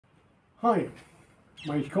Hi,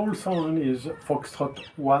 my call sign is Foxtrot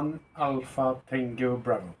 1 Alpha Tango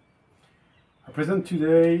Bravo. I present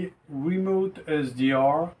today Remote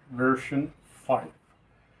SDR version 5.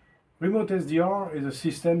 Remote SDR is a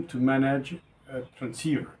system to manage a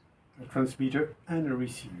transceiver, a transmitter and a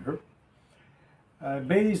receiver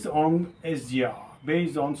based on SDR,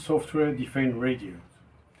 based on software-defined radios.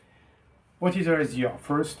 What is a SDR?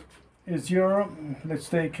 First, SDR, let's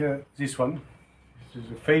take this one. This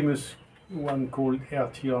is a famous one called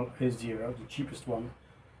RTL-SDR, the cheapest one,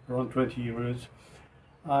 around 20 euros.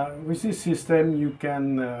 With this system, you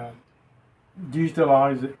can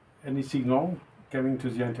digitalize any signal coming to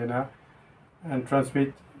the antenna and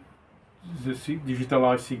transmit the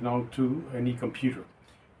digitalized signal to any computer.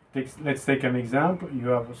 Let's take an example. You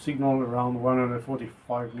have a signal around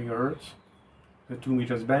 145 megahertz, the 2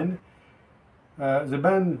 meters band. The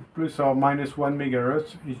band plus or minus 1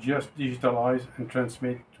 megahertz is just digitalized and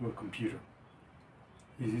transmit to a computer.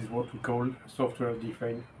 This is what we call a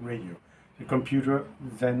software-defined radio. The computer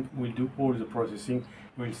then will do all the processing.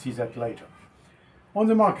 We'll see that later. On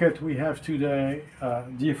the market, we have today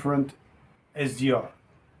different SDR.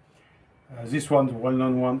 This one, the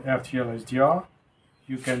well-known one, RTL-SDR.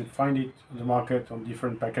 You can find it on the market on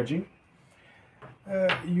different packaging.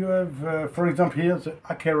 You have, for example, here the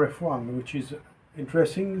HackRF One, which is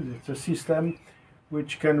interesting. It's a system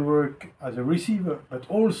which can work as a receiver, but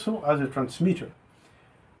also as a transmitter.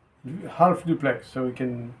 Half duplex, so you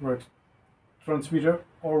can work transmitter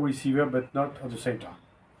or receiver, but not at the same time.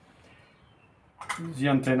 The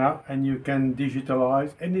antenna, and you can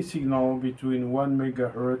digitalize any signal between 1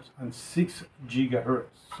 megahertz and 6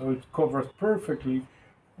 gigahertz. So it covers perfectly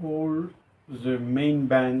all the main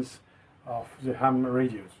bands of the ham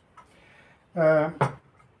radios.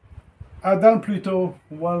 Adalm-Pluto,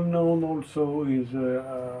 well known also in the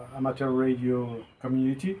amateur radio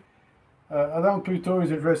community. Adalm-Pluto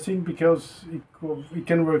is interesting because it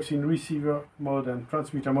can work in receiver mode and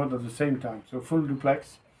transmitter mode at the same time, so full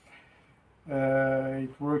duplex.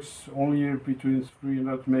 It works only between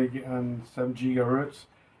 300 meg and some gigahertz,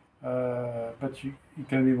 but it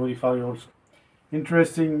can be modified also.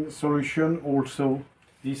 Interesting solution also,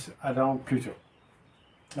 this Adalm-Pluto.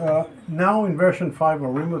 Now in version 5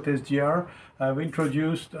 of Remote SDR, I've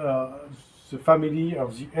introduced the family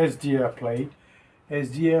of the SDR Play.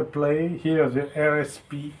 SDR Play, here the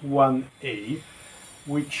RSP1A,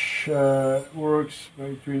 which works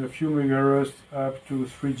between a few megahertz up to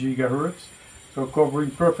 3 gigahertz, so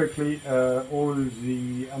covering perfectly all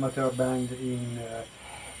the amateur band in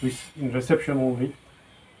reception only.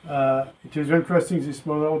 It is interesting, this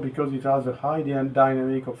model, because it has a high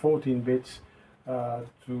dynamic of 14 bits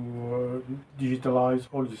to digitalize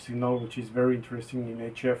all the signal, which is very interesting in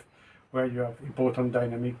HF, where you have important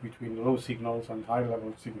dynamic between low signals and high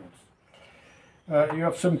level signals. You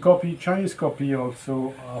have some Chinese copy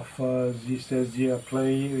also of this SDR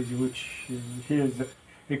Play, which here is the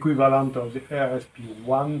equivalent of the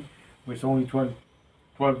RSP1 with only 12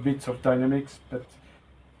 bits of dynamics, but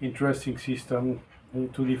interesting system,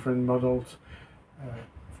 two different models.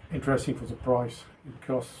 Interesting for the price. It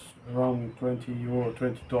costs around 20 euro,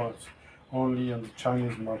 $20 only on the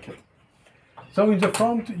Chinese market. So in the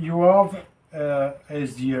front you have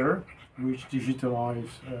SDR, which digitalize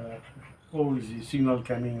all the signal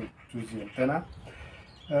coming to the antenna.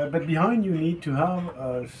 But behind you need to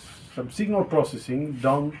have some signal processing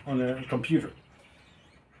done on a computer.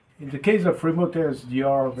 In the case of Remote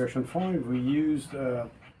SDR version 5, we used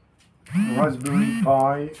Raspberry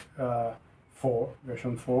Pi 4,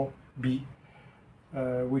 version 4B,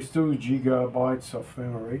 with 2 gigabytes of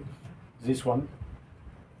memory. This one.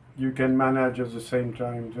 You can manage at the same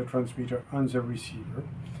time the transmitter and the receiver.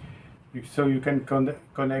 So you can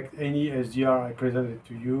connect any SDR I presented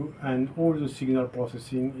to you, and all the signal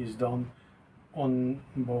processing is done on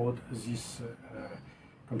board this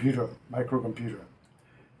computer, microcomputer.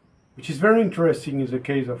 Which is very interesting in the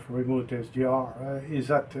case of Remote SDR, is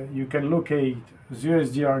that you can locate the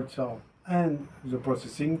SDR itself and the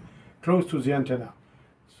processing close to the antenna.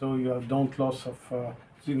 So you don't loss of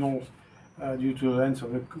signals due to the length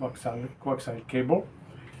of the coaxial cable.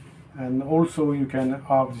 And also you can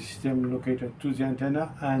have the system located to the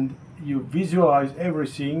antenna, and you visualize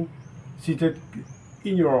everything seated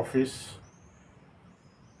in your office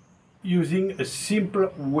using a simple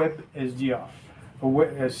web SDR,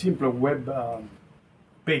 a simple web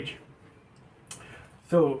page.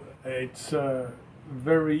 So it's a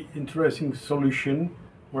very interesting solution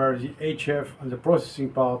where the HF and the processing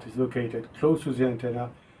part is located close to the antenna,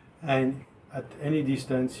 and at any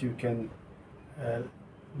distance you can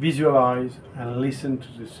visualize and listen to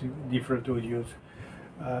the different audios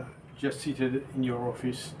just seated in your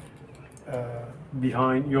office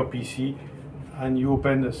behind your PC, and you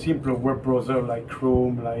open a simple web browser like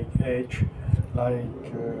Chrome, like Edge,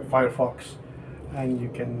 like Firefox, and you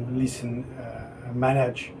can listen and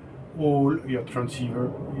manage all your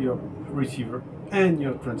transceiver, your receiver, and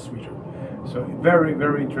your transmitter. So very,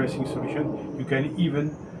 very interesting solution. You can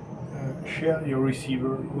even share your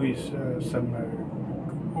receiver with some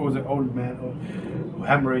other old man or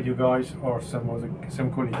ham radio guys or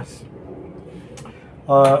some colleagues.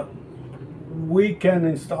 We can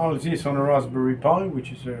install this on a Raspberry Pi,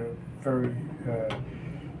 which is a very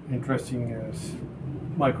interesting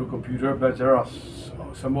microcomputer, but there are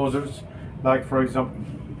some others, like for example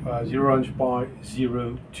Orange Pi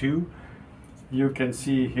 02. You can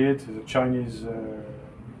see here the Chinese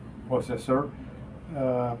processor.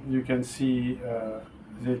 You can see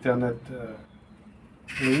the Ethernet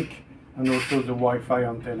link and also the Wi-Fi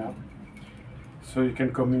antenna. So you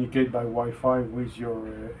can communicate by Wi-Fi with your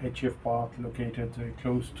HF part located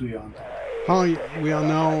close to your antenna. Hi, we are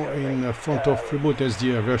now in front of Remote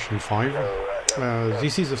SDR version 5.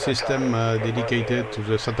 This is a system dedicated to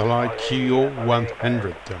the satellite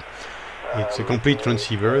QO100. It's a complete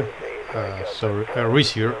transceiver, so a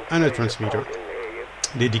receiver and a transmitter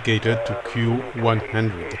dedicated to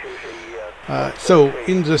QO100. So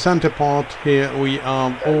in the center part here we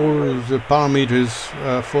have all the parameters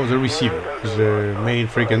for the receiver. The main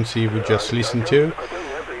frequency we just listened to,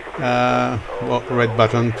 red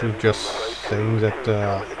button to just saying that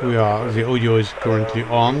the audio is currently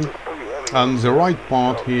on. On the right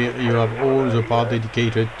part here you have all the part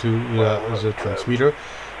dedicated to the transmitter,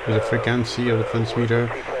 the frequency of the transmitter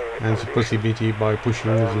and the possibility by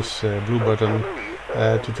pushing this blue button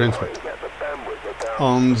to transmit.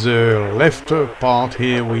 On the left part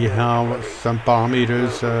here we have some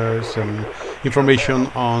parameters, some information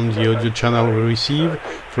on the audio channel we receive.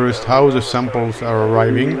 First, how the samples are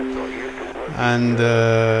arriving, and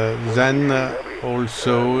then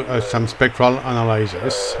also some spectral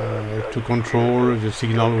analysis to control the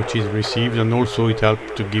signal which is received, and also it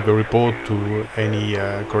helps to give a report to any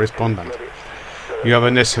correspondent. You have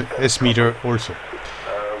an S meter also.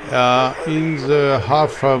 In the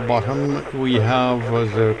half bottom we have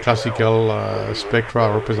the classical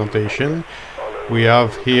spectra representation. We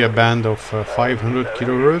have here a band of 500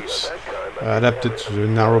 kHz adapted to the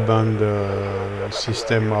narrowband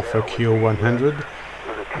system of a QO100.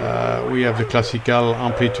 We have the classical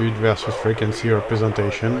amplitude versus frequency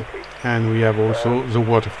representation, and we have also the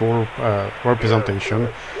waterfall representation.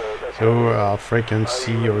 So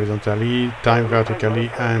frequency horizontally, time vertically,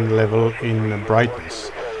 and level in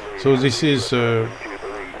brightness. So this is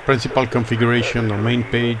principal configuration on main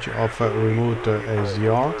page of Remote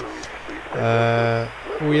SDR.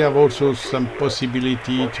 We have also some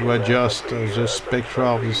possibility to adjust the spectra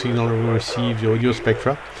of the signal we receive, the audio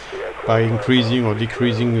spectra, by increasing or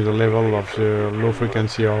decreasing the level of the low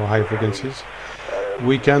frequency or high frequencies.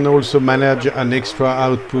 We can also manage an extra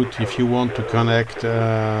output if you want to connect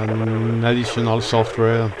an additional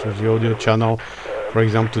software to the audio channel, for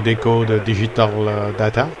example to decode digital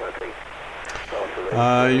data.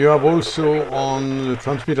 You have also on the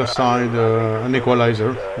transmitter side an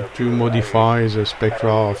equalizer to modify the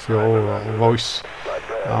spectra of your voice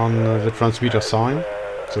on the transmitter side,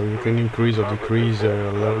 so you can increase or decrease the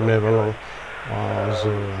level of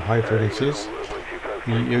the high frequencies.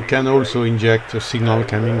 You can also inject a signal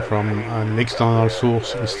coming from an external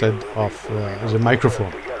source instead of the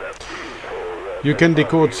microphone. You can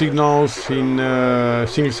decode signals in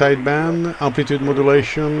single sideband, amplitude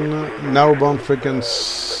modulation, narrowband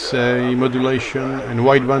frequency modulation, and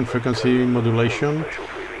wideband frequency modulation.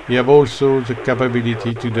 You have also the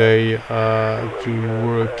capability today to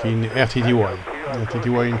work in RTTY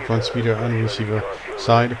in transmitter and receiver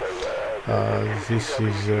side. This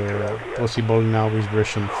is possible now with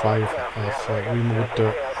version 5 of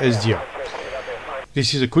Remote SDR.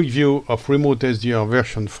 This is a quick view of Remote SDR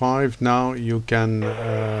version 5. Now you can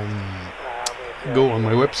go on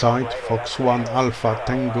my website Fox1 Alpha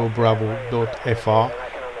Tango Bravo.fr,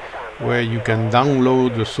 where you can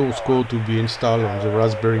download the source code to be installed on the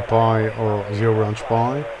Raspberry Pi or the Orange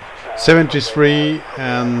Pi 73,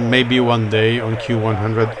 and maybe one day on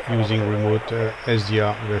Q100 using Remote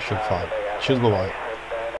SDR version 5. Cheers, bye bye.